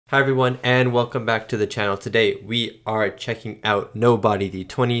Hi everyone and welcome back to the channel. Today we are checking out Nobody, the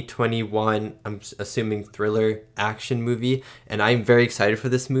 2021, I'm assuming thriller action movie, and I'm very excited for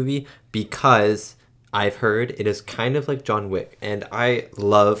this movie because I've heard it is kind of like John Wick, and I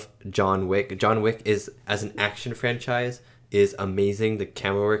love John Wick. John Wick is, as an action franchise, is amazing. The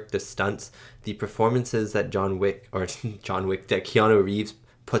camera work, the stunts, the performances that that Keanu Reeves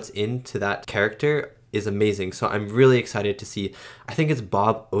puts into that character is amazing. So I'm really excited to see, I think it's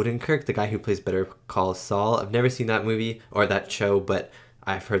Bob Odenkirk, the guy who plays Better Call Saul. I've never seen that movie or that show, but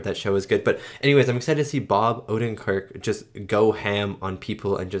I've heard that show is good. But anyways, I'm excited to see Bob Odenkirk just go ham on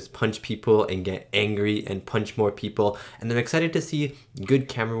people and just punch people and get angry and punch more people. And I'm excited to see good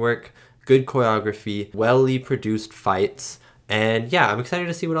camera work, good choreography, well-ly produced fights. And yeah, I'm excited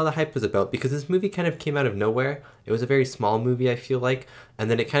to see what all the hype was about, because this movie kind of came out of nowhere. It was a very small movie, I feel like,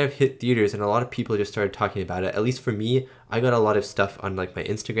 and then it kind of hit theaters and a lot of people just started talking about it. At least for me, I got a lot of stuff on like my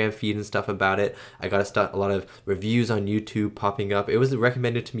Instagram feed and stuff about it. I got a lot of reviews on YouTube popping up. It was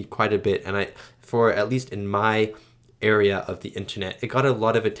recommended to me quite a bit, and for at least in my area of the internet, it got a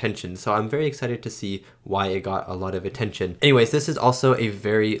lot of attention. So I'm very excited to see why it got a lot of attention. Anyways, this is also a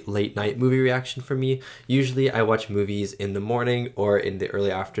very late night movie reaction for me. Usually I watch movies in the morning or in the early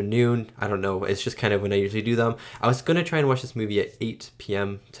afternoon. I don't know, it's just kind of when I usually do them. I was gonna try and watch this movie at 8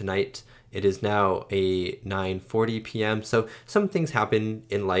 p.m. tonight. It is now a 9:40 p.m. So some things happen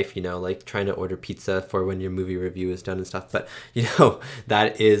in life, you know, like trying to order pizza for when your movie review is done and stuff. But you know,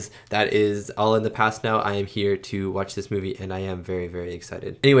 that is all in the past now. I am here to watch this movie and I am very, very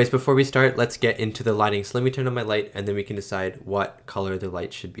excited. Anyways, before we start, let's get into the lighting. So let me turn on my light and then we can decide what color the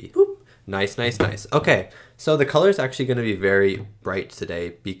light should be. Boop. Nice, nice, nice. Okay, so the color is actually going to be very bright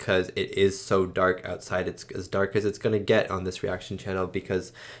today because it is so dark outside. It's as dark as it's going to get on this reaction channel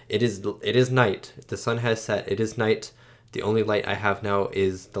because it is night. The sun has set. It is night. The only light I have now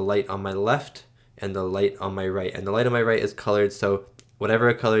is the light on my left and the light on my right. And the light on my right is colored, so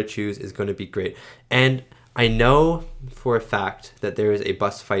whatever color I choose is going to be great. And I know for a fact that there is a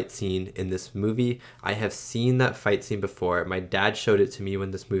bus fight scene in this movie. I have seen that fight scene before. My dad showed it to me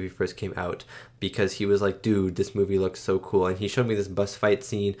when this movie first came out because he was like, dude, this movie looks so cool. And he showed me this bus fight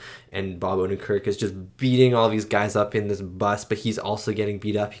scene and Bob Odenkirk is just beating all these guys up in this bus, but he's also getting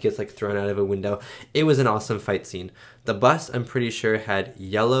beat up. He gets like thrown out of a window. It was an awesome fight scene. The bus, I'm pretty sure, had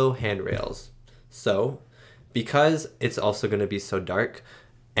yellow handrails. So because it's also going to be so dark,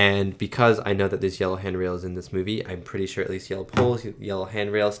 and because I know that there's yellow handrails in this movie, I'm pretty sure at least yellow poles, yellow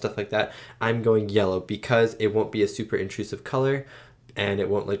handrails, stuff like that, I'm going yellow because it won't be a super intrusive color and it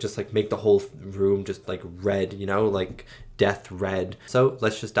won't like just like make the whole room just like red, you know, like death red. So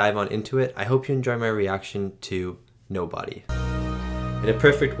let's just dive on into it. I hope you enjoy my reaction to Nobody. In a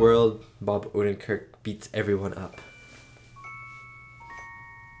perfect world, Bob Odenkirk beats everyone up.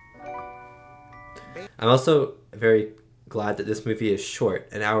 I'm also very glad that this movie is short,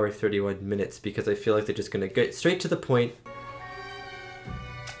 an hour 31 minutes, because I feel like they're just gonna get straight to the point.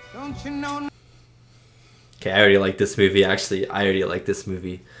 Don't you know? Okay, I already like this movie, actually. I already like this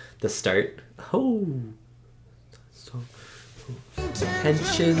movie. The start. Oh. So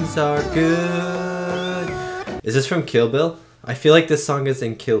tensions are good. Is this from Kill Bill? I feel like this song is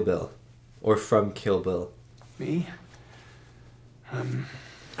in Kill Bill. Or from Kill Bill. Me?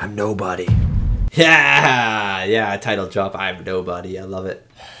 I'm Nobody. Yeah, title drop. I'm Nobody. I love it.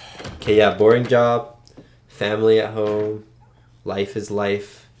 Okay, yeah, boring job, family at home, life is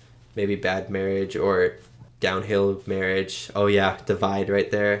life, maybe bad marriage or downhill marriage. Oh yeah, divide right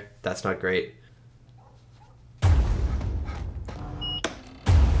there. That's not great.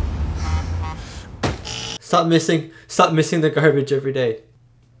 Stop missing the garbage every day.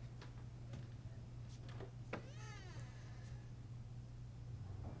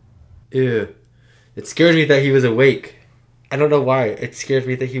 Ew. It scared me that he was awake. I don't know why. It scared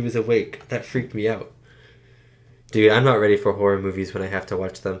me that he was awake. That freaked me out. Dude, I'm not ready for horror movies when I have to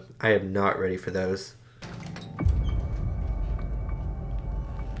watch them. I am not ready for those.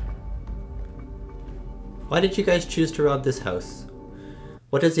 Why did you guys choose to rob this house?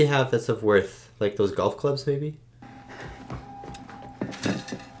 What does he have that's of worth? Like those golf clubs, maybe?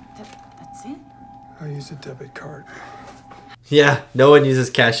 That's it? I use a debit card. Yeah, no one uses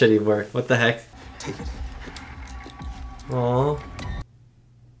cash anymore. What the heck? Take it. Aww.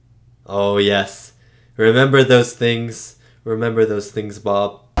 Oh yes. Remember those things. Remember those things,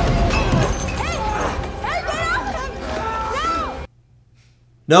 Bob.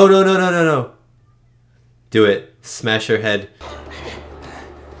 No. No. Do it. Smash her head.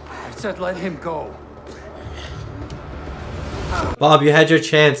 I said let him go. Bob, you had your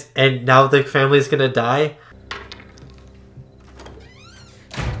chance, and now the family's gonna die?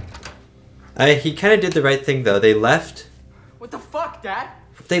 He kind of did the right thing though. They left. What the fuck, Dad?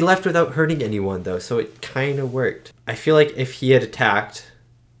 They left without hurting anyone though, so it kind of worked. I feel like if he had attacked,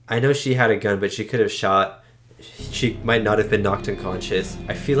 I know she had a gun, but she could have shot. She might not have been knocked unconscious.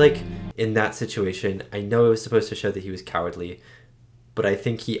 I feel like in that situation, I know it was supposed to show that he was cowardly, but I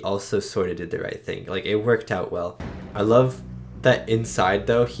think he also sort of did the right thing. Like, it worked out well. I love that inside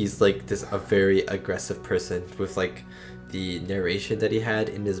though, he's like a very aggressive person with like the narration that he had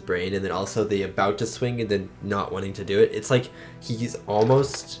in his brain, and then also the about to swing and then not wanting to do it. It's like he's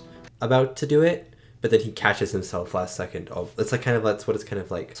almost about to do it, but then he catches himself last second. Oh, it's like that's what it's kind of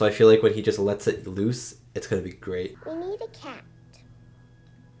like. So I feel like when he just lets it loose, it's gonna be great. We need a cat.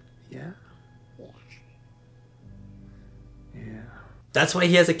 Yeah? Yeah. Yeah. That's why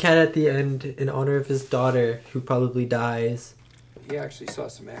he has a cat at the end, in honor of his daughter, who probably dies. He actually saw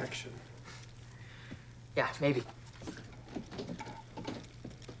some action. Yeah, maybe.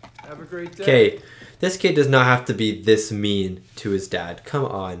 Have a great day. Okay, this kid does not have to be this mean to his dad. Come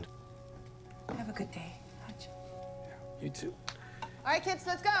on. Have a good day. Hutch. You too. All right, kids,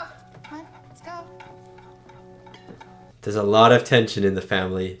 let's go. Come on, let's go. There's a lot of tension in the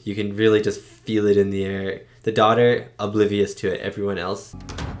family. You can really just feel it in the air. The daughter, oblivious to it. Everyone else.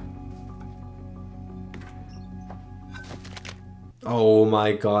 Oh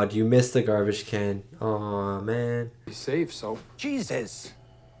my god, you missed the garbage can. Aw, man. Be safe, so. Jesus.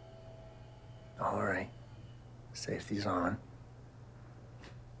 All right. Safety's on.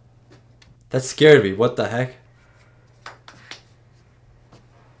 That scared me. What the heck?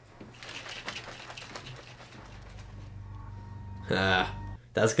 Ah,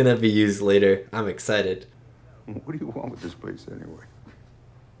 that's gonna be used later. I'm excited. What do you want with this place anyway?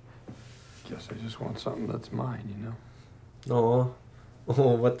 Guess I just want something that's mine, you know? Oh,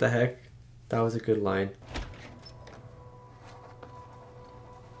 oh, what the heck? That was a good line.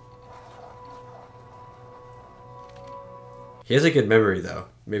 He has a good memory though.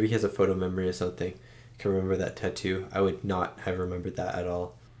 Maybe he has a photo memory or something. Can remember that tattoo. I would not have remembered that at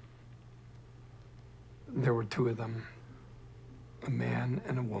all. There were two of them. A man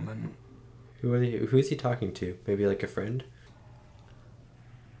and a woman. Who is he talking to? Maybe like a friend?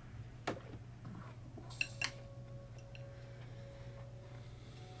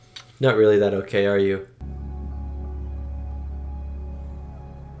 Not really that okay, are you?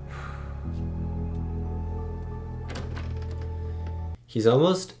 He's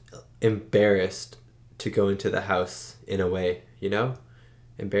almost embarrassed to go into the house in a way, you know?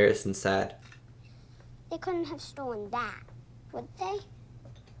 Embarrassed and sad. They couldn't have stolen that, would they?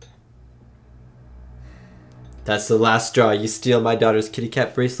 That's the last straw. You steal my daughter's kitty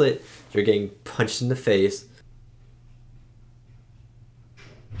cat bracelet, you're getting punched in the face.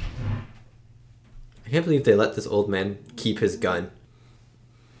 I can't believe they let this old man keep his gun.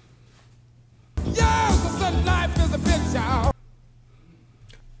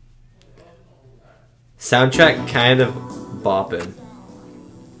 Soundtrack kind of bopping.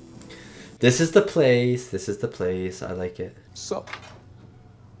 This is the place. This is the place. I like it. So.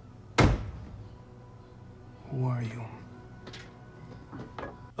 Who are you?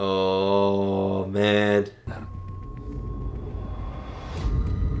 Oh, man.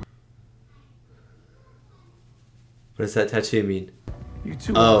 What does that tattoo mean? You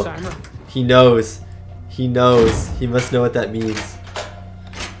too, Oh, old-timer. he knows. He knows. He must know what that means.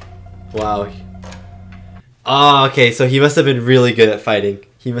 Wow. Oh, okay, so he must have been really good at fighting.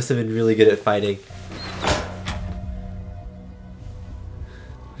 He must have been really good at fighting.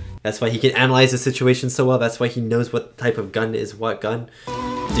 That's why he can analyze the situation so well. That's why he knows what type of gun is what gun.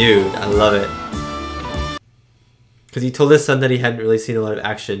 Dude, I love it. Because he told his son that he hadn't really seen a lot of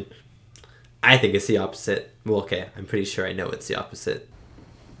action. I think it's the opposite. Well, okay, I'm pretty sure I know it's the opposite.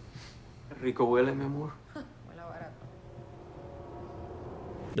 Rico huele, mi amor.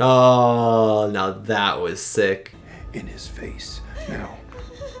 Oh, now that was sick. In his face. Now,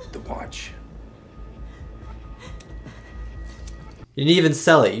 the watch. You didn't even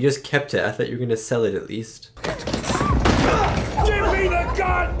sell it. You just kept it. I thought you were going to sell it at least. Give me the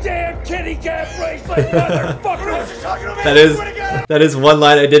goddamn kitty cat bracelet, motherfucker! That is one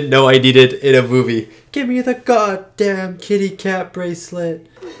line I didn't know I needed in a movie. Give me the goddamn kitty cat bracelet.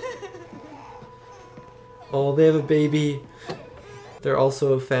 Oh, they have a baby. They're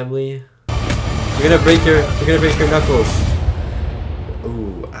also a family. You're gonna break your knuckles.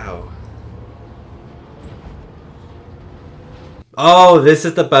 Ooh, ow. Oh, this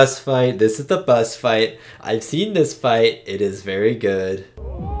is the bus fight. This is the bus fight. I've seen this fight. It is very good.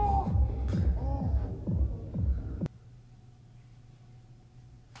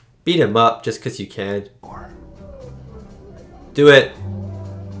 Beat him up just because you can. Do it.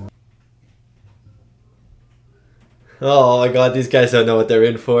 Oh my god, these guys don't know what they're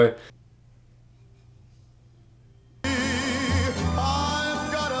in for.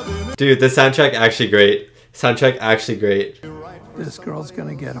 Dude, the soundtrack actually great. Soundtrack actually great. This girl's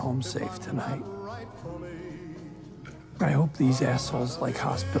gonna get home safe tonight. I hope these assholes like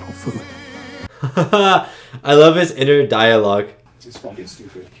hospital food. I love his inner dialogue. It's fucking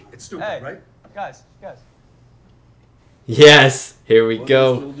stupid. It's stupid, right? Guys. Yes! Here we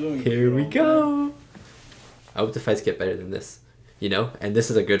go. Here we go. I hope the fights get better than this. You know? And this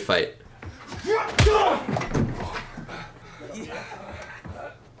is a good fight.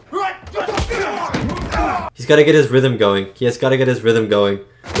 He's gotta get his rhythm going. He has gotta get his rhythm going.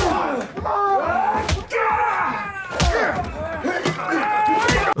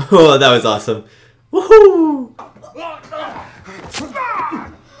 Oh, that was awesome. Woohoo!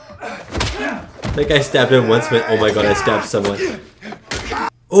 That guy stabbed him once, but oh my god, I stabbed someone.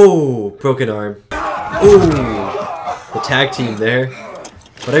 Oh, broken arm. Oh, the tag team there.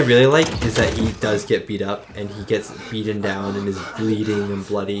 What I really like is that he does get beat up and he gets beaten down and is bleeding and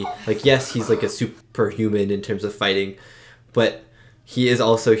bloody. Like, yes, he's like a superhuman in terms of fighting, but he is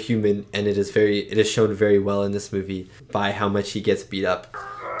also human, and it is shown very well in this movie by how much he gets beat up.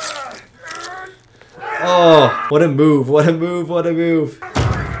 Oh, what a move, what a move, what a move.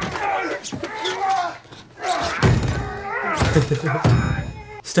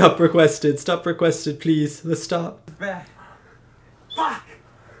 Stop requested, please. Let's stop.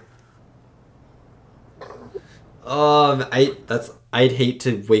 I'd hate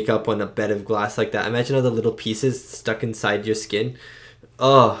to wake up on a bed of glass like that. Imagine all the little pieces stuck inside your skin.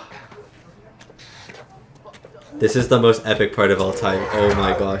 Oh. This is the most epic part of all time. Oh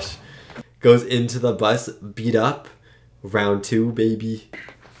my gosh. Goes into the bus, beat up. Round 2, baby.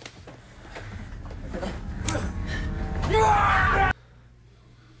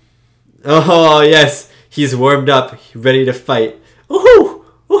 Oh yes, he's warmed up, ready to fight. Oh,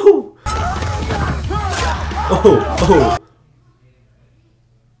 oh, oh, oh.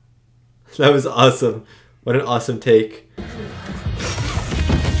 That was awesome. What an awesome take.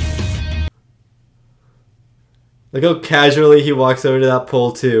 Look how casually he walks over to that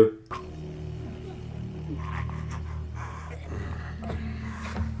pole too.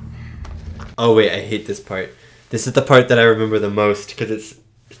 Oh wait, I hate this part. This is the part that I remember the most because it's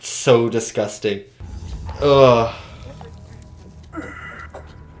so disgusting. Ugh.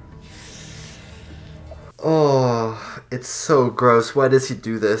 Oh, it's so gross. Why does he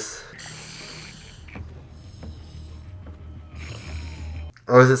do this?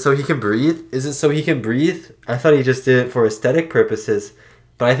 Oh, is it so he can breathe? Is it so he can breathe? I thought he just did it for aesthetic purposes,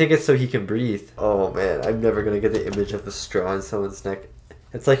 but I think it's so he can breathe. Oh man, I'm never gonna get the image of the straw in someone's neck.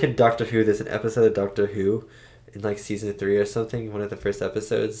 It's like in Doctor Who, there's an episode of Doctor Who in like season 3 or something, one of the first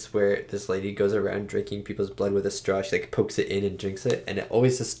episodes, where this lady goes around drinking people's blood with a straw. She like pokes it in and drinks it, and it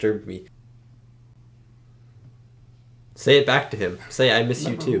always disturbed me. Say it back to him. Say, I miss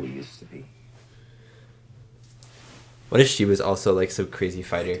you too. What if she was also like some crazy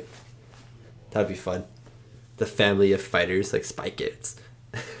fighter? That'd be fun. The family of fighters, like Spy Kids.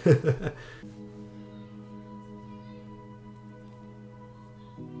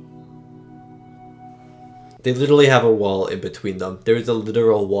 They literally have a wall in between them. There is a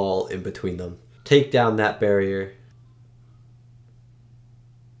literal wall in between them. Take down that barrier.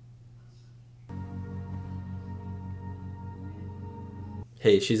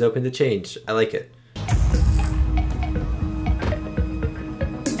 Hey, she's open to change. I like it.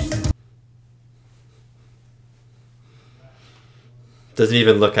 Doesn't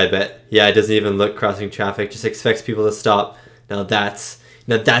even look, I bet. Yeah, it doesn't even look crossing traffic. Just expects people to stop. Now that's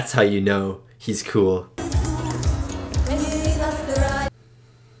how you know he's cool.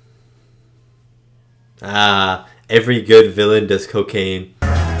 Ah, every good villain does cocaine.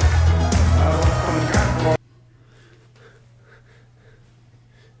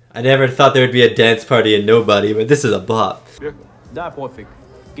 I never thought there would be a dance party in Nobody, but this is a bop. Да, пофиг.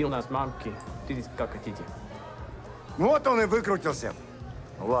 Кинул нас мамки. Ты как хотите. Вот он и выкрутился.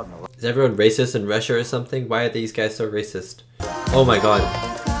 Ладно. Is everyone racist in Russia or something? Why are these guys so racist? Oh my god.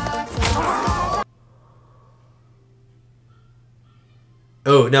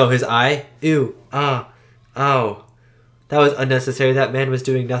 Oh no, his eye? Ew. Ah. Ow. That was unnecessary. That man was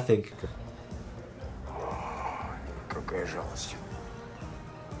doing nothing. Какая жалость.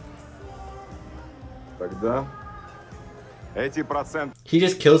 Тогда эти проценты. He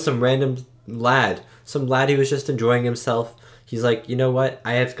just killed some random lad. Some lad who was just enjoying himself. He's like, you know what?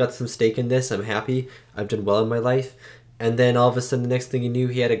 I have got some stake in this. I'm happy. I've done well in my life. And then all of a sudden, the next thing he knew,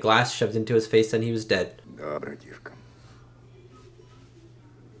 he had a glass shoved into his face and he was dead. Да, братишка.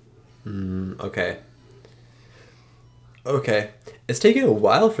 Okay. Okay. It's taken a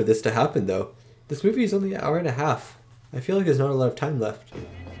while for this to happen, though. This movie is only an hour and a half. I feel like there's not a lot of time left.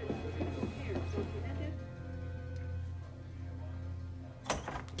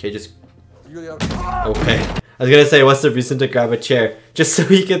 Okay, just... Okay. I was gonna say, what's the reason to grab a chair? Just so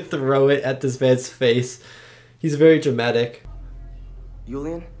he can throw it at this man's face. He's very dramatic.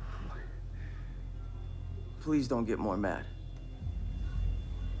 Julian, please don't get more mad.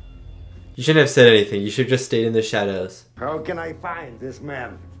 You shouldn't have said anything. You should have just stayed in the shadows. How can I find this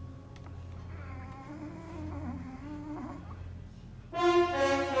man?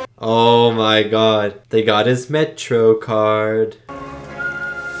 Oh my god. They got his Metro card.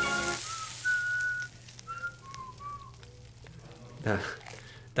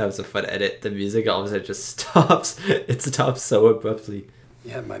 That was a fun edit. The music all of a sudden just stops. It stops so abruptly.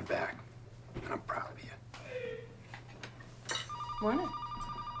 You had my back. I'm proud of you. Morning.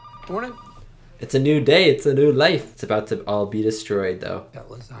 Morning. It's a new day. It's a new life. It's about to all be destroyed, though. That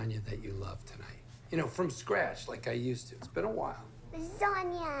lasagna that you love tonight. You know, from scratch, like I used to. It's been a while.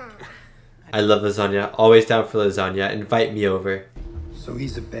 Lasagna. I love lasagna. Always down for lasagna. Invite me over. So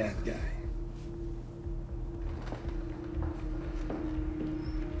he's a bad guy.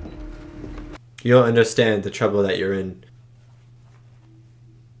 You don't understand the trouble that you're in.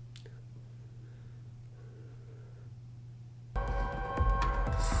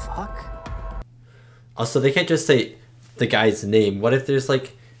 Fuck? Also, they can't just say the guy's name. What if there's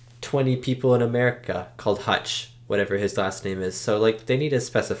like 20 people in America called Hutch, whatever his last name is? So like they need to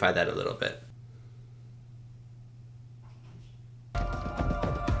specify that a little bit.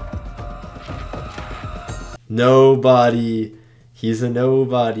 Nobody. He's a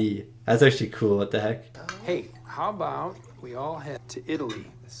nobody. That's actually cool. What the heck? Hey, how about we all head to Italy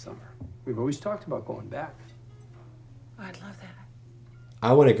this summer? We've always talked about going back. Oh, I'd love that.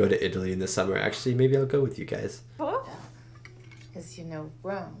 I want to go to Italy in the summer. Actually, maybe I'll go with you guys. Oh. Because, you know,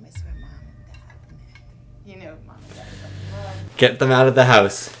 Rome is where Mom and Dad met. You know, Mom and Dad love. Get them out of the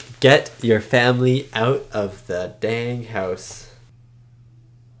house. Get your family out of the dang house.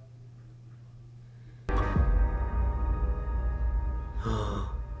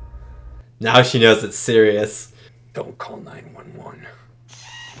 Now she knows it's serious. Don't call 911.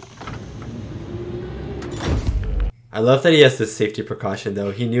 I love that he has this safety precaution, though.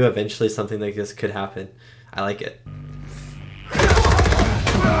 He knew eventually something like this could happen. I like it.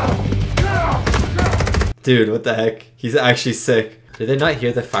 Dude, what the heck? He's actually sick. Did they not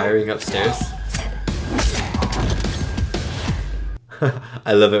hear the firing upstairs?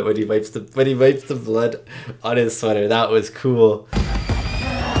 I love it when he wipes the blood on his sweater. That was cool.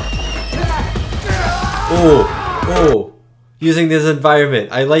 Oh, using this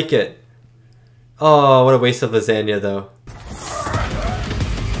environment. I like it. Oh, what a waste of lasagna, though.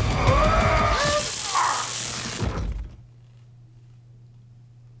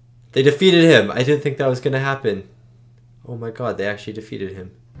 They defeated him. I didn't think that was gonna happen. Oh my god, they actually defeated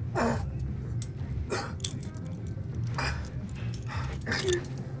him.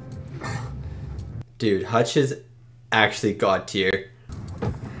 Dude, Hutch is actually god tier.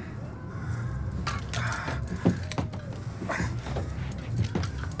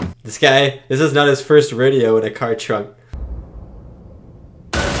 This guy, this is not his first rodeo in a car trunk.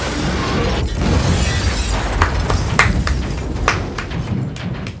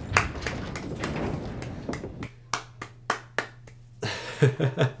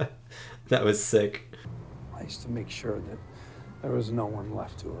 That was sick. I used to make sure that there was no one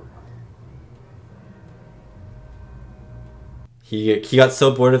left to her. He got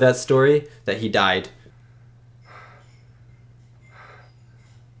so bored of that story that he died.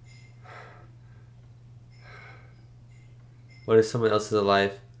 What if someone else is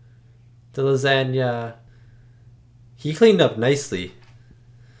alive? The lasagna. He cleaned up nicely.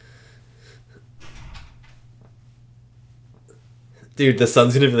 Dude, the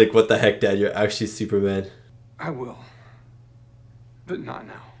son's gonna be like, what the heck, Dad? You're actually Superman. I will. But not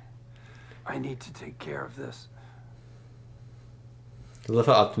now. I need to take care of this. I love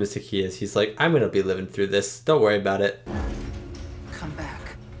how optimistic he is. He's like, I'm gonna be living through this. Don't worry about it. Come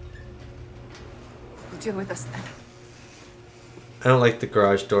back. We'll deal with this then. I don't like the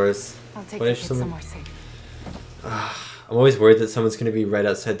garage doors. I'll take What you if kids someone... somewhere safe. I'm always worried that someone's gonna be right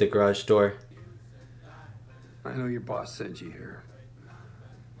outside the garage door. I know your boss sent you here.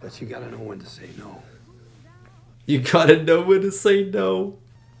 But you gotta know when to say no. You gotta know when to say no.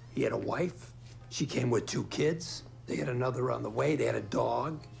 He had a wife. She came with 2 kids. They had another on the way. They had a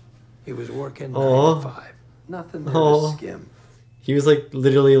dog. He was working 9 to 5. Nothing there to skim. He was like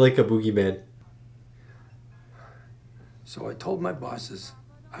literally like a boogeyman. So I told my bosses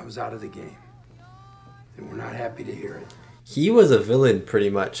I was out of the game. and we're not happy to hear it. He was a villain pretty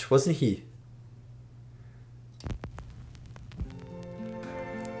much, wasn't he?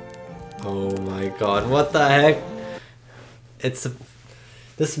 Oh my god, what the heck?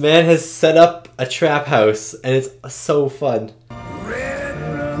 This man has set up a trap house and it's so fun.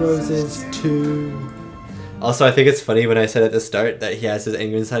 Red Roses 2. Also, I think it's funny when I said at the start that he has his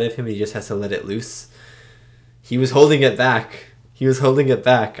anger inside of him and he just has to let it loose. He was holding it back. He was holding it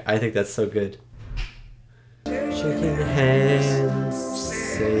back. I think that's so good. Shaking hands,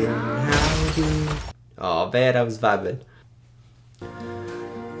 saying howdy. Oh man, I was vibing.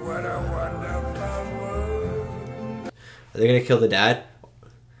 Are they gonna kill the dad?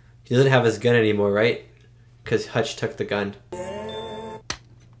 He doesn't have his gun anymore, right? Because Hutch took the gun.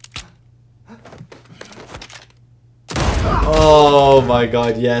 Oh my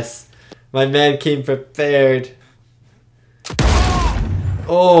god, yes. My man came prepared.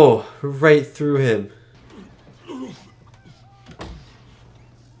 Oh, right through him.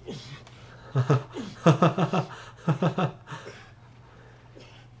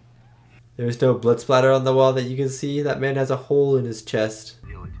 There's no blood splatter on the wall that you can see. That man has a hole in his chest.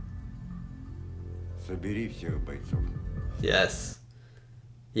 Yes.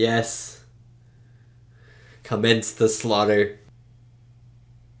 Yes. Commence the slaughter.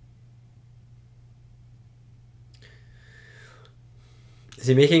 Is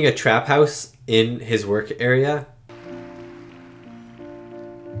he making a trap house in his work area?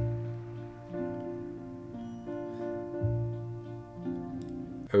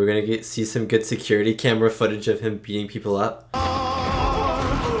 Are we gonna see some good security camera footage of him beating people up?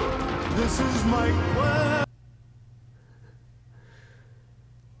 This is my quest.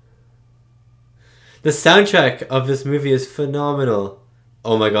 The soundtrack of this movie is phenomenal.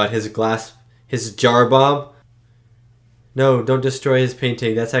 Oh my god, his jar bomb. No, don't destroy his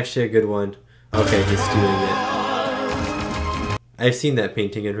painting. That's actually a good one. Okay, he's doing it. I've seen that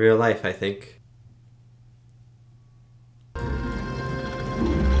painting in real life, I think.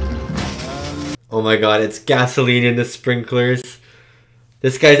 Oh my god, it's gasoline in the sprinklers.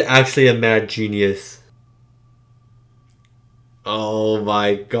 This guy's actually a mad genius. Oh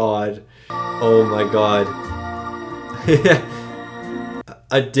my god. Oh my god.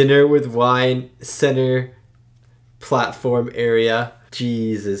 A dinner with wine, center platform area.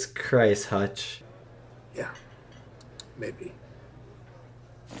 Jesus Christ, Hutch. Yeah, maybe.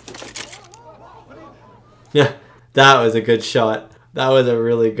 Yeah, that was a good shot. That was a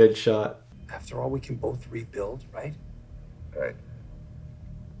really good shot. After all, we can both rebuild, right? Right.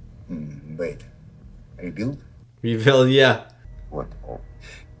 Wait. Rebuild? Rebuild, yeah. What? Oh.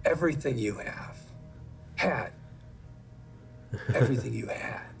 Everything you have. Had. Everything you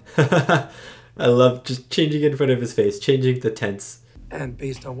had. I love just changing in front of his face, changing the tense. And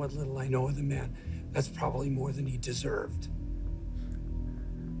based on what little I know of the man, that's probably more than he deserved.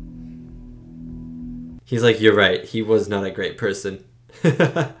 He's like, you're right, he was not a great person.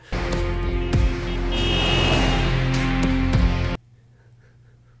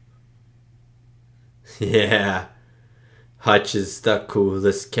 Yeah. Hutch is the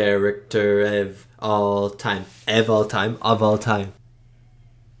coolest character of all time. Of all time. Of all time.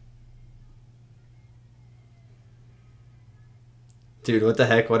 Dude, what the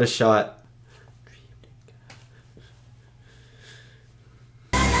heck? What a shot.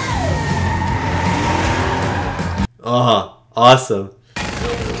 Oh, awesome.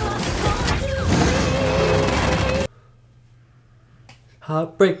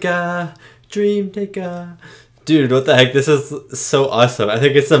 Heartbreaker, dream taker. Dude, what the heck? This is so awesome. I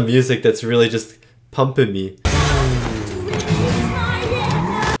think it's the music that's really just pumping me.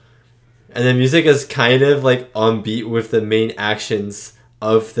 And the music is kind of like on beat with the main actions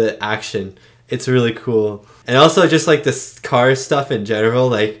of the action. It's really cool. And also just like this car stuff in general,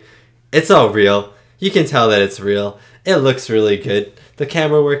 like it's all real. You can tell that it's real. It looks really good. The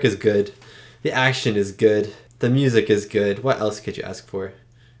camera work is good. The action is good. The music is good. What else could you ask for?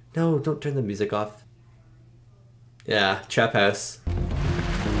 No, don't turn the music off. Yeah, trap house.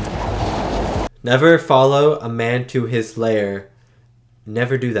 Never follow a man to his lair.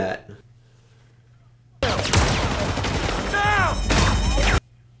 Never do that.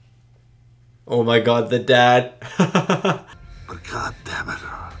 Oh my god, the dad. But god damn it,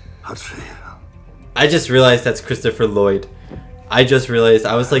 Aleksey. I just realized that's Christopher Lloyd. I just realized,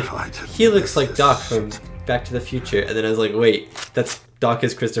 I was like, he looks like Doc from Back to the Future. And then I was like, wait, that's Doc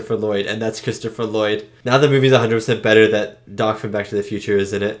is Christopher Lloyd, and that's Christopher Lloyd. Now the movie's 100% better that Doc from Back to the Future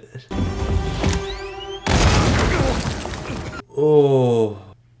is in it. Oh.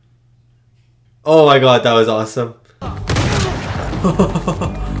 Oh my god, that was awesome.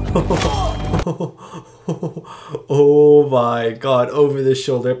 Oh my god, over the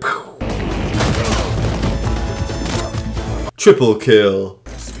shoulder. Triple kill.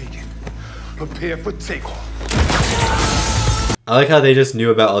 Speaking. Prepare for takeoff. I like how they just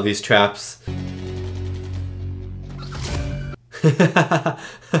knew about all these traps. I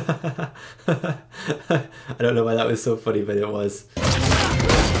don't know why that was so funny, but it was.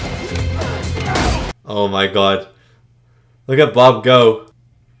 Oh my god. Look at Bob go.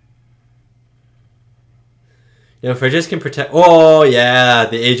 You know, fridges can protect... Oh yeah,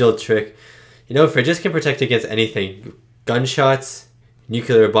 the age-old trick. You know, fridges can protect against anything. Gunshots,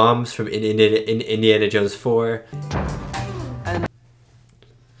 nuclear bombs from in Indiana Jones 4.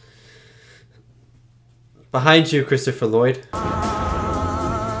 Behind you, Christopher Lloyd.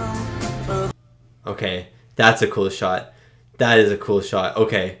 Okay, that's a cool shot. That is a cool shot.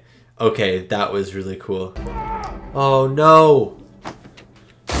 Okay, okay, that was really cool. Oh no!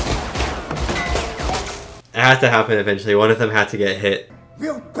 It had to happen eventually. One of them had to get hit.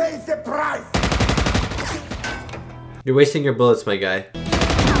 We'll pay the price. You're wasting your bullets, my guy.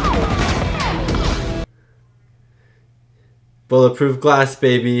 Bulletproof glass,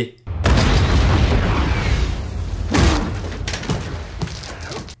 baby.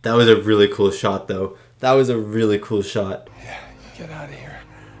 That was a really cool shot, though. That was a really cool shot. Yeah, get out of here.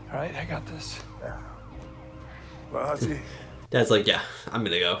 All right, I got this. Well, how's he? Dad's like, yeah, I'm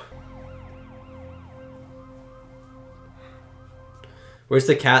gonna go. Where's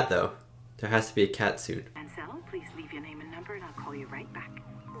the cat, though? There has to be a cat soon. Ansel, please leave your name and number and I'll call you right back.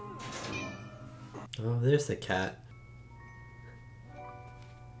 Oh, there's the cat.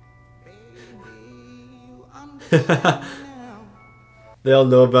 They all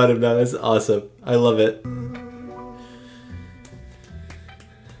know about him now. That's awesome. I love it.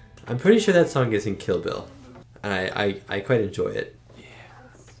 I'm pretty sure that song is in Kill Bill. And I quite enjoy it.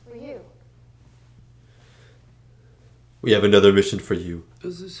 It's for you. We have another mission for you.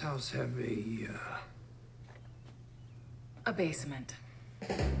 Does this house have A basement.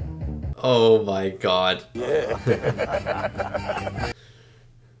 Oh my god.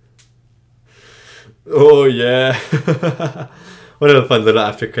 Oh yeah. What a fun little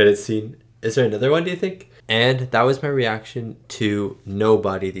after credit scene. Is there another one, do you think? And that was my reaction to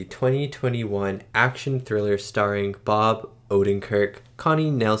Nobody, the 2021 action thriller starring Bob Odenkirk,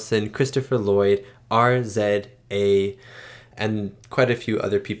 Connie Nielsen, Christopher Lloyd, RZA, and quite a few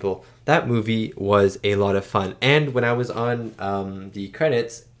other people. That movie was a lot of fun. And when I was on the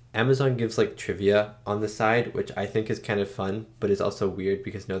credits, Amazon gives like trivia on the side, which I think is kind of fun, but is also weird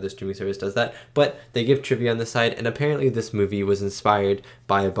because no other streaming service does that. But they give trivia on the side, and apparently this movie was inspired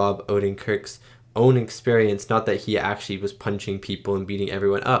by Bob Odenkirk's own experience. Not that he actually was punching people and beating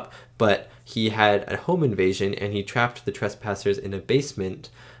everyone up, but he had a home invasion and he trapped the trespassers in a basement,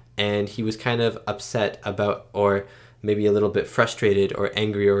 and he was kind of upset about, or maybe a little bit frustrated or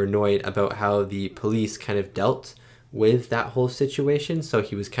angry or annoyed about how the police kind of dealt with that whole situation. So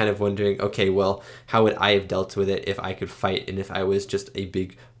he was kind of wondering, okay, well, how would I have dealt with it if I could fight and if I was just a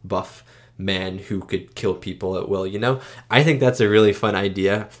big buff man who could kill people at will, you know? I think that's a really fun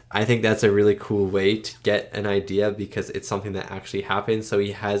idea. I think that's a really cool way to get an idea because it's something that actually happened. So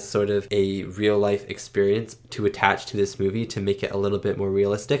he has sort of a real life experience to attach to this movie to make it a little bit more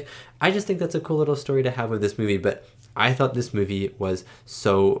realistic. I just think that's a cool little story to have with this movie, but I thought this movie was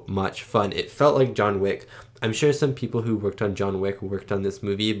so much fun. It felt like John Wick. I'm sure some people who worked on John Wick worked on this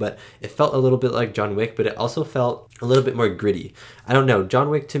movie, but it felt a little bit like John Wick, but it also felt a little bit more gritty. I don't know,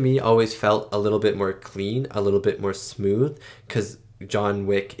 John Wick to me always felt a little bit more clean, a little bit more smooth, because John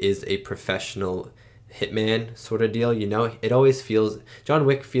Wick is a professional hitman sort of deal, you know? It always feels, John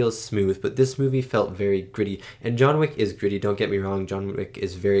Wick feels smooth, but this movie felt very gritty. And John Wick is gritty, don't get me wrong, John Wick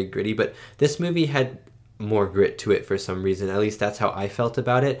is very gritty, but this movie had more grit to it for some reason. At least that's how I felt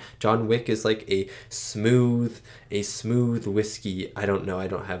about it. John Wick is like a smooth whiskey. I don't know, I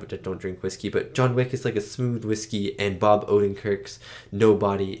don't drink whiskey, but John Wick is like a smooth whiskey, and Bob Odenkirk's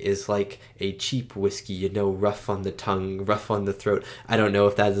Nobody is like a cheap whiskey, you know, rough on the tongue, rough on the throat. I don't know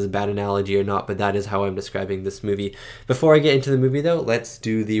if that is a bad analogy or not, but that is how I'm describing this movie. Before I get into the movie though, let's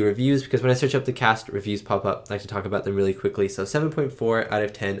do the reviews, because when I search up the cast, reviews pop up. I like to talk about them really quickly. So 7.4 out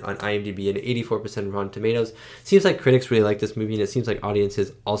of 10 on IMDb and 84% Rotten Tomatoes. Seems like critics really like this movie, and it seems like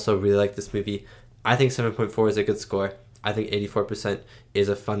audiences also really like this movie. I think 7.4 is a good score. I think 84% is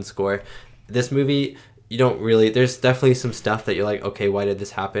a fun score. This movie, you don't really, there's definitely some stuff that you're like, okay, why did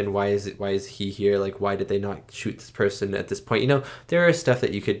this happen? Why is he here? Like, why did they not shoot this person at this point? You know, there is stuff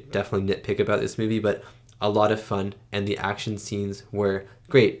that you could definitely nitpick about this movie, but a lot of fun, and the action scenes were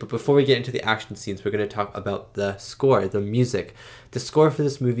great. But before we get into the action scenes, we're going to talk about the score, the music. The score for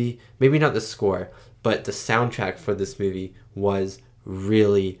this movie, maybe not the score, but the soundtrack for this movie was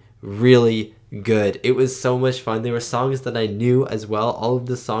really, really good. It was so much fun. There were songs that I knew as well. All of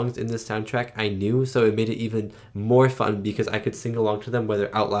the songs in the soundtrack I knew, so it made it even more fun because I could sing along to them,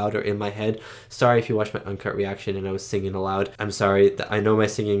 whether out loud or in my head. Sorry if you watched my uncut reaction and I was singing aloud. I'm sorry. I know my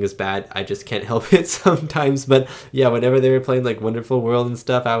singing is bad. I just can't help it sometimes. But yeah, whenever they were playing like Wonderful World and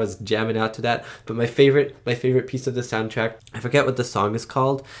stuff, I was jamming out to that. But my favorite piece of the soundtrack, I forget what the song is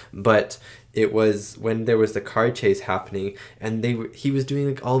called, but it was when there was the car chase happening, and he was doing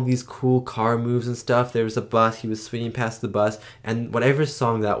like all these cool car moves and stuff. There was a bus, he was swinging past the bus, and whatever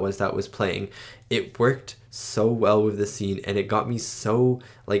song that was playing, it worked so well with the scene, and it got me so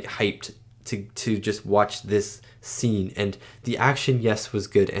like hyped to just watch this scene. And the action, yes, was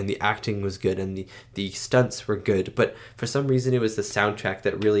good, and the acting was good, and the stunts were good, but for some reason it was the soundtrack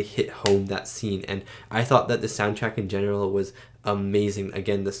that really hit home that scene. And I thought that the soundtrack in general was amazing.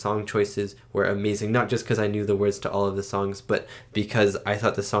 Again, the song choices were amazing, not just because I knew the words to all of the songs, but because I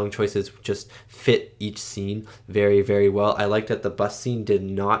thought the song choices just fit each scene very, very well. I liked that the bus scene did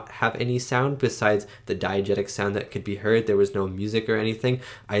not have any sound besides the diegetic sound that could be heard. There was no music or anything.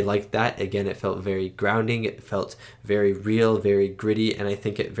 I liked that. Again, it felt very grounding. It felt very real, very gritty, and I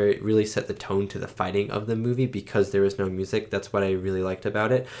think it really set the tone to the fighting of the movie because there was no music. That's what I really liked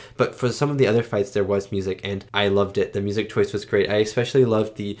about it. But for some of the other fights, there was music, and I loved it. The music choice was great. I especially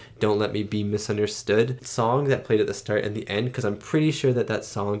loved the Don't Let Me Be Misunderstood song that played at the start and the end, because I'm pretty sure that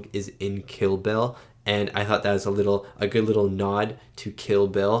song is in Kill Bill, and I thought that was a good little nod to Kill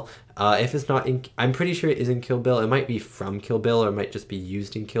Bill. If it's not in, I'm pretty sure it is in Kill Bill. It might be from Kill Bill, or it might just be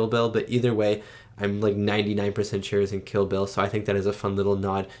used in Kill Bill, but either way, I'm like 99% sure it's in Kill Bill, so I think that is a fun little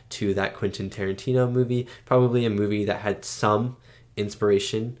nod to that Quentin Tarantino movie. Probably a movie that had some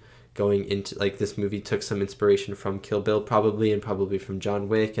inspiration going into, like, this movie took some inspiration from Kill Bill probably, and probably from John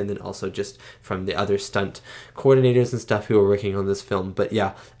Wick, and then also just from the other stunt coordinators and stuff who were working on this film. But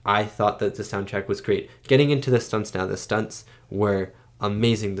yeah, I thought that the soundtrack was great. Getting into the stunts now, the stunts were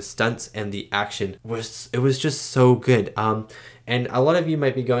amazing. The stunts and the action was just so good. And a lot of you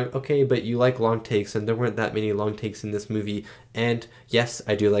might be going, okay, but you like long takes, and there weren't that many long takes in this movie. And yes,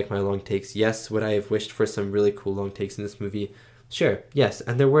 I do like my long takes. Yes, would I have wished for some really cool long takes in this movie? Sure, yes,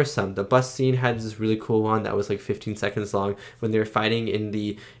 and there were some. The bus scene had this really cool one that was like 15 seconds long. When they were fighting in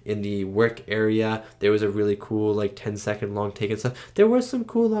the work area, there was a really cool like 10-second long take and stuff. There were some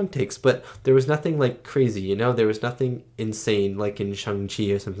cool long takes, but there was nothing like crazy, you know? There was nothing insane like in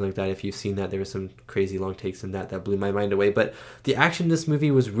Shang-Chi or something like that. If you've seen that, there was some crazy long takes in that blew my mind away. But the action in this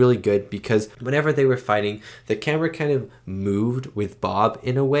movie was really good because whenever they were fighting, the camera kind of moved with Bob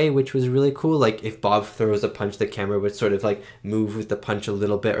in a way, which was really cool. Like if Bob throws a punch, the camera would sort of like move with the punch a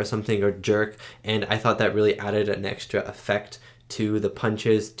little bit or something, or jerk, and I thought that really added an extra effect to the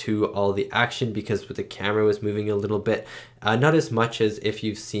punches, to all the action, because the camera was moving a little bit. Not as much as if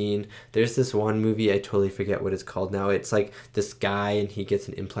you've seen, there's this one movie, I totally forget what it's called now. It's like this guy and he gets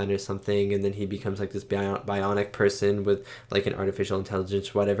an implant or something, and then he becomes like this bionic person with like an artificial intelligence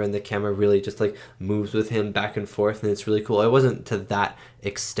or whatever, and the camera really just like moves with him back and forth, and it's really cool. It wasn't to that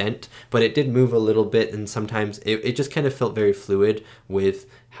extent, but it did move a little bit, and sometimes it just kind of felt very fluid with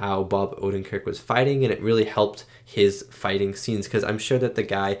how Bob Odenkirk was fighting, and it really helped his fighting scenes, because I'm sure that the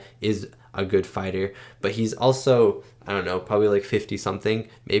guy is a good fighter, but he's also, I don't know, probably like 50 something,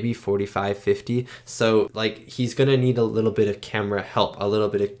 maybe 45, 50. So like he's gonna need a little bit of camera help, a little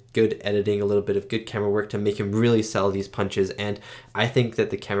bit of good editing, a little bit of good camera work to make him really sell these punches. And I think that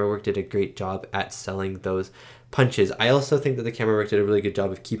the camera work did a great job at selling those punches. I also think that the camera work did a really good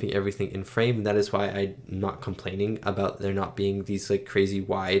job of keeping everything in frame, and that is why I'm not complaining about there not being these like crazy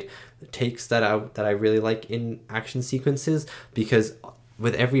wide takes that I really like in action sequences, because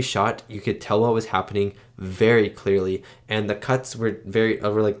with every shot you could tell what was happening very clearly, and the cuts were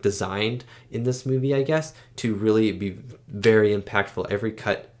like designed in this movie, I guess, to really be very impactful. Every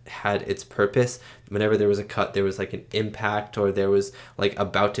cut had its purpose. Whenever there was a cut, there was like an impact, or there was like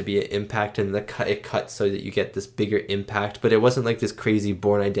about to be an impact, and it cut so that you get this bigger impact. But it wasn't like this crazy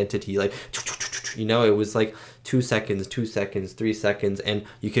Bourne Identity, like, you know, it was like 2 seconds, 2 seconds, 3 seconds, and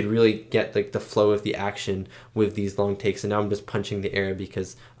you could really get like the flow of the action with these long takes. And now I'm just punching the air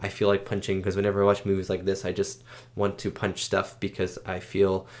because I feel like punching, because whenever I watch movies like this, I just want to punch stuff because I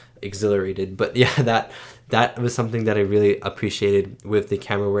feel exhilarated. But yeah, that was something that I really appreciated with the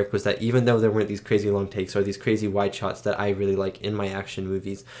camera work, was that even though there weren't these crazy long takes or these crazy wide shots that I really like in my action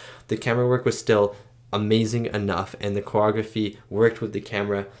movies, the camera work was still amazing enough, and the choreography worked with the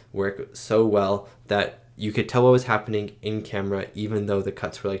camera work so well that you could tell what was happening in camera, even though the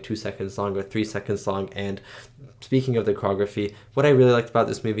cuts were like 2 seconds long or 3 seconds long. And speaking of the choreography, what I really liked about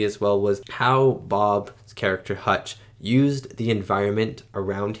this movie as well was how Bob's character Hutch used the environment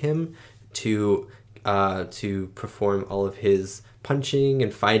around him to perform all of his punching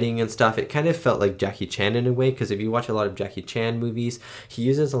and fighting and stuff. It kind of felt like Jackie Chan in a way, because if you watch a lot of Jackie Chan movies, he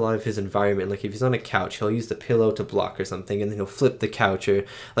uses a lot of his environment. Like if he's on a couch, he'll use the pillow to block or something, and then he'll flip the couch, or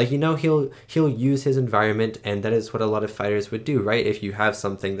like, you know, he'll use his environment. And that is what a lot of fighters would do, right? If you have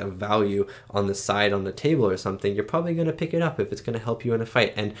something of value on the side on the table or something, you're probably going to pick it up if it's going to help you in a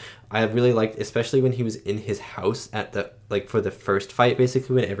fight. And I really liked, especially when he was in his house at the, like, for the first fight,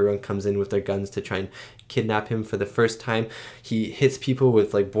 basically when everyone comes in with their guns to try and kidnap him for the first time, he hits people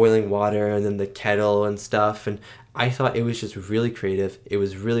with like boiling water and then the kettle and stuff. And I thought it was just really creative. It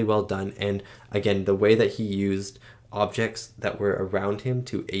was really well done. And again, the way that he used objects that were around him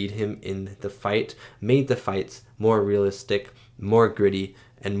to aid him in the fight made the fights more realistic, more gritty,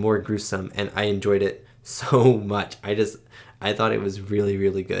 and more gruesome. And I enjoyed it so much. I thought it was really,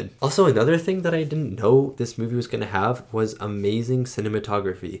 really good. Also, another thing that I didn't know this movie was going to have was amazing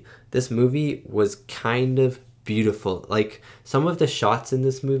cinematography. This movie was kind of beautiful. Like, some of the shots in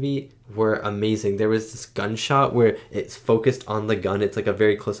this movie were amazing. There was this gunshot where it's focused on the gun. It's like a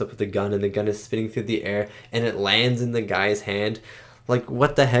very close up of the gun, and the gun is spinning through the air, and it lands in the guy's hand. Like,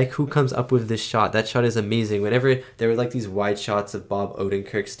 what the heck? Who comes up with this shot? That shot is amazing. Whenever there were like these wide shots of Bob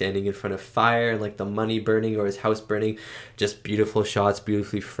Odenkirk standing in front of fire and like the money burning or his house burning, just beautiful shots,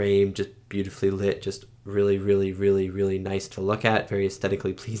 beautifully framed, just beautifully lit, just really, really, really, really nice to look at. Very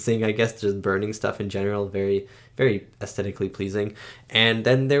aesthetically pleasing, I guess. Just burning stuff in general, very, very aesthetically pleasing. And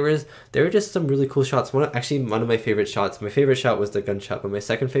then there were just some really cool shots. One of my favorite shots, my favorite shot was the gunshot, but my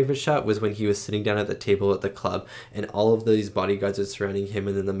second favorite shot was when he was sitting down at the table at the club and all of these bodyguards are surrounding him,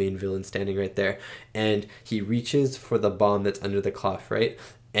 and then the main villain standing right there, and he reaches for the bomb that's under the cloth, right?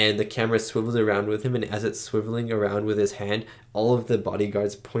 And the camera swivels around with him, and as it's swiveling around with his hand, all of the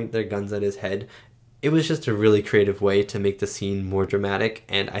bodyguards point their guns at his head. It was just a really creative way to make the scene more dramatic,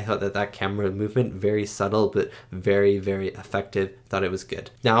 and I thought that camera movement, very subtle but very, very effective. Thought it was good.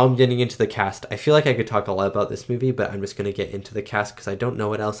 Now I'm getting into the cast. I feel like I could talk a lot about this movie, but I'm just going to get into the cast because I don't know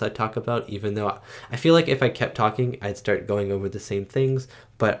what else I'd talk about, even though I feel like if I kept talking, I'd start going over the same things,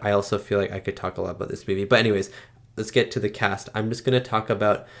 but I also feel like I could talk a lot about this movie. But anyways, let's get to the cast. I'm just going to talk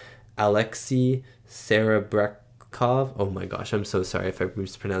about Aleksey, Serebryakov. Oh my gosh, I'm so sorry if I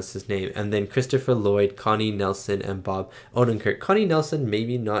mispronounced his name. And then Christopher Lloyd, Connie, Nielsen, and Bob Odenkirk. Connie Nielsen,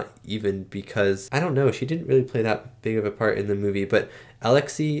 maybe not even, because I don't know, she didn't really play that big of a part in the movie. But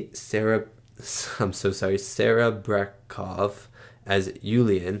Aleksey Serebryakov as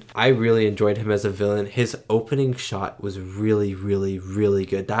Julian, I really enjoyed him as a villain. His opening shot was really, really, really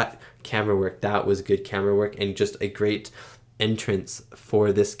good. That camera work, that was good camera work, and just a great entrance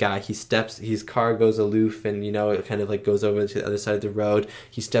for this guy. His car goes aloof, and you know, it kind of like goes over to the other side of the road.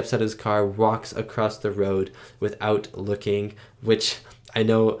 He steps out of his car, walks across the road without looking, which I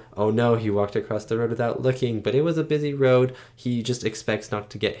know, oh no, he walked across the road without looking, but it was a busy road. He just expects not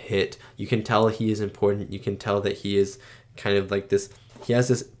to get hit. You can tell he is important. You can tell that he is kind of like this, he has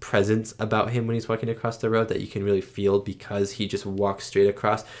this presence about him when he's walking across the road that you can really feel, because he just walks straight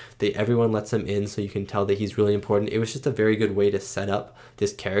across. Everyone lets him in, so you can tell that he's really important. It was just a very good way to set up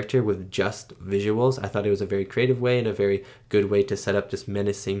this character with just visuals. I thought it was a very creative way and a very good way to set up this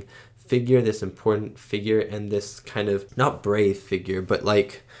menacing figure, this important figure, and this kind of, not brave figure, but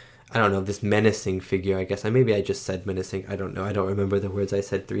like, I don't know, this menacing figure, I guess. Maybe I just said menacing. I don't know. I don't remember the words I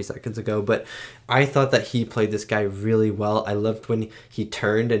said 3 seconds ago. But I thought that he played this guy really well. I loved when he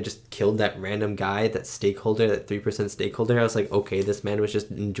turned and just killed that random guy, that stakeholder, that 3% stakeholder. I was like, okay, this man was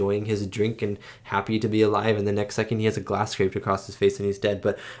just enjoying his drink and happy to be alive. And the next second, he has a glass scraped across his face and he's dead.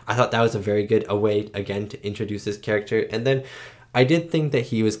 But I thought that was a very good way, again, to introduce this character. And then I did think that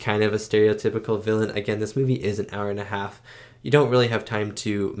he was kind of a stereotypical villain. Again, this movie is an hour and a half. You don't really have time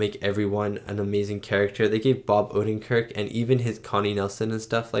to make everyone an amazing character. They gave Bob Odenkirk and even his Connie Nielsen and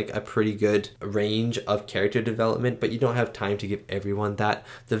stuff like a pretty good range of character development, but you don't have time to give everyone that.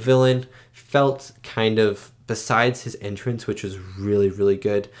 The villain felt kind of, besides his entrance, which was really, really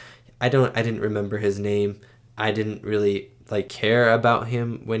good, I didn't remember his name. I didn't really like care about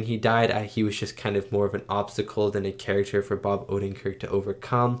him when he died. He was just kind of more of an obstacle than a character for Bob Odenkirk to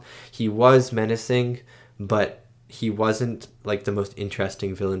overcome. He was menacing, but he wasn't like the most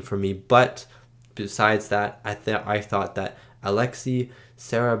interesting villain for me. But besides that, I thought that Aleksey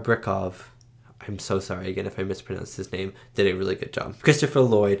Serebryakov, I'm so sorry again if I mispronounced his name, did a really good job. Christopher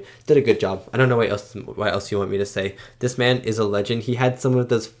Lloyd did a good job. I don't know what else you want me to say. This man is a legend. He had some of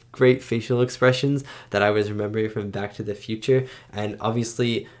those great facial expressions that I was remembering from Back to the Future, and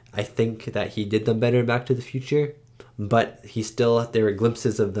obviously I think that he did them better in Back to the Future, but there were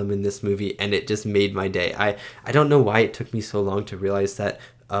glimpses of them in this movie, and it just made my day. I don't know why it took me so long to realize that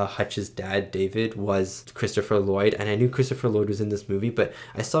Hutch's dad, David, was Christopher Lloyd, and I knew Christopher Lloyd was in this movie, but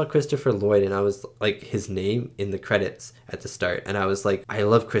I saw Christopher Lloyd and I was like, his name in the credits at the start, and I was like, I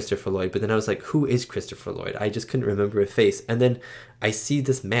love Christopher Lloyd, but then I was like, who is Christopher Lloyd? I just couldn't remember a face, and then I see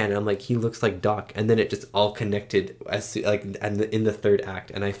this man and I'm like, he looks like Doc, and then it just all connected in the third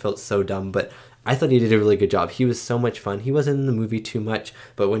act, and I felt so dumb, but I thought he did a really good job. He was so much fun. He wasn't in the movie too much,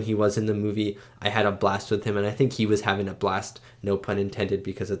 but when he was in the movie, I had a blast with him, and I think he was having a blast, no pun intended,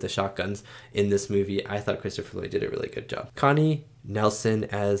 because of the shotguns in this movie. I thought Christopher Lloyd did a really good job. Connie Nielsen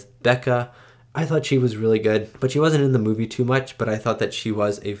as Becca, I thought she was really good, but she wasn't in the movie too much, but I thought that she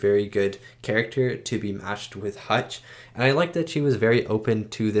was a very good character to be matched with Hutch, and I liked that she was very open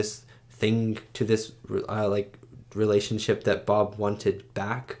to this thing, to this relationship that Bob wanted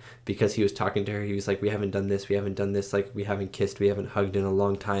back, because he was talking to her. He was like, we haven't done this, like we haven't kissed, we haven't hugged in a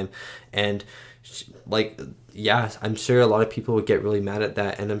long time, and yeah, I'm sure a lot of people would get really mad at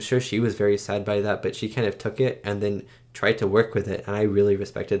that, and I'm sure she was very sad by that, but she kind of took it and then tried to work with it, and I really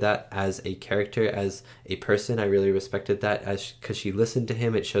respected that as a character, as a person. I really respected that because she listened to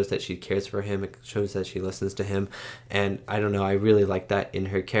him. It shows that she cares for him. It shows that she listens to him, and I don't know, I really like that in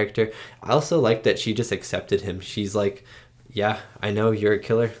her character. I also like that she just accepted him. She's like, yeah, I know you're a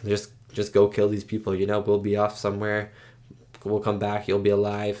killer, just go kill these people, you know, we'll be off somewhere, we'll come back, you'll be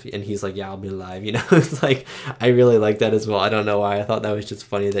alive. And he's like, yeah, I'll be alive, you know. It's like, I really like that as well. I don't know why. I thought that was just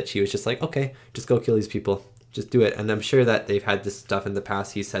funny that she was just like, okay, just go kill these people, just do it. And I'm sure that they've had this stuff in the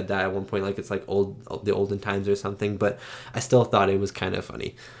past. He said that at one point, like it's like the olden times or something, but I still thought it was kind of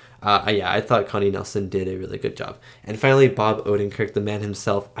funny. Yeah, I thought Connie Nielsen did a really good job. And finally, Bob Odenkirk, the man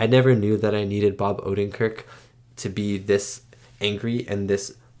himself. I never knew that I needed Bob Odenkirk to be this angry and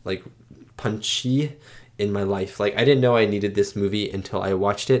this like punchy in my life. Like, I didn't know I needed this movie until I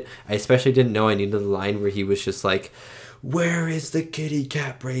watched it. I especially didn't know I needed the line where he was just like, where is the kitty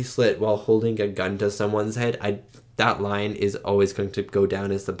cat bracelet, while holding a gun to someone's head. That line is always going to go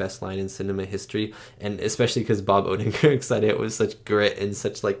down as the best line in cinema history, and especially because Bob Odenkirk said it with such grit and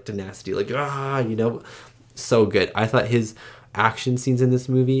such like tenacity, like, you know, so good. I thought his action scenes in this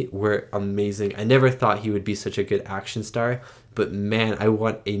movie were amazing. I never thought he would be such a good action star, but man, I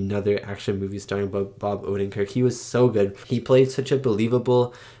want another action movie starring Bob Odenkirk. He was so good. He played such a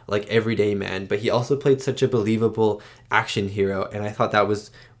believable, like, everyday man, but he also played such a believable action hero, and I thought that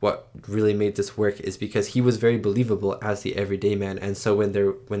was what really made this work, is because he was very believable as the everyday man. And so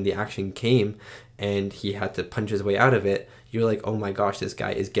when the action came and he had to punch his way out of it, you're like, oh my gosh, this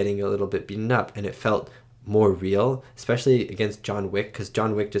guy is getting a little bit beaten up, and it felt more real, especially against John Wick, because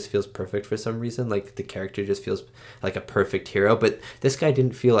John Wick just feels perfect for some reason. Like, the character just feels like a perfect hero, but this guy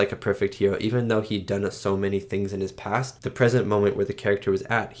didn't feel like a perfect hero. Even though he'd done so many things in his past, the present moment where the character was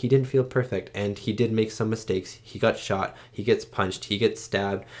at, he didn't feel perfect, and he did make some mistakes. He got shot, he gets punched, he gets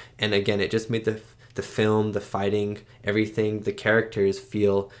stabbed, and again, it just made the film, the fighting, everything, the characters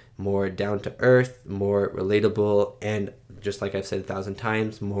feel more down to earth, more relatable, and just like I've said 1,000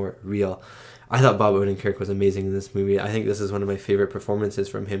 times, more real. I thought Bob Odenkirk was amazing in this movie. I think this is one of my favorite performances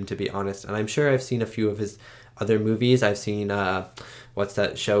from him, to be honest. And I'm sure I've seen a few of his other movies. I've seen, what's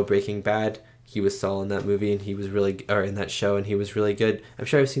that show, Breaking Bad? He was Saul in that movie, and he was in that show, and he was really good. I'm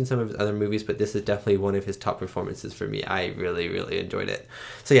sure I've seen some of his other movies, but this is definitely one of his top performances for me. I really, really enjoyed it.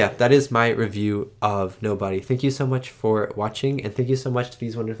 So yeah, that is my review of Nobody. Thank you so much for watching, and thank you so much to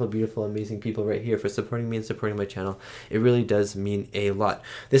these wonderful, beautiful, amazing people right here for supporting me and supporting my channel. It really does mean a lot.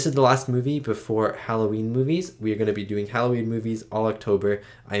 This is the last movie before Halloween movies. We are going to be doing Halloween movies all October.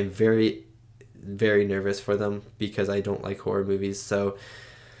 I am very, very nervous for them because I don't like horror movies, so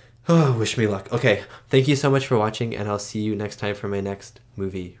wish me luck. Okay, thank you so much for watching, and I'll see you next time for my next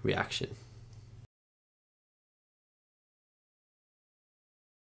movie reaction.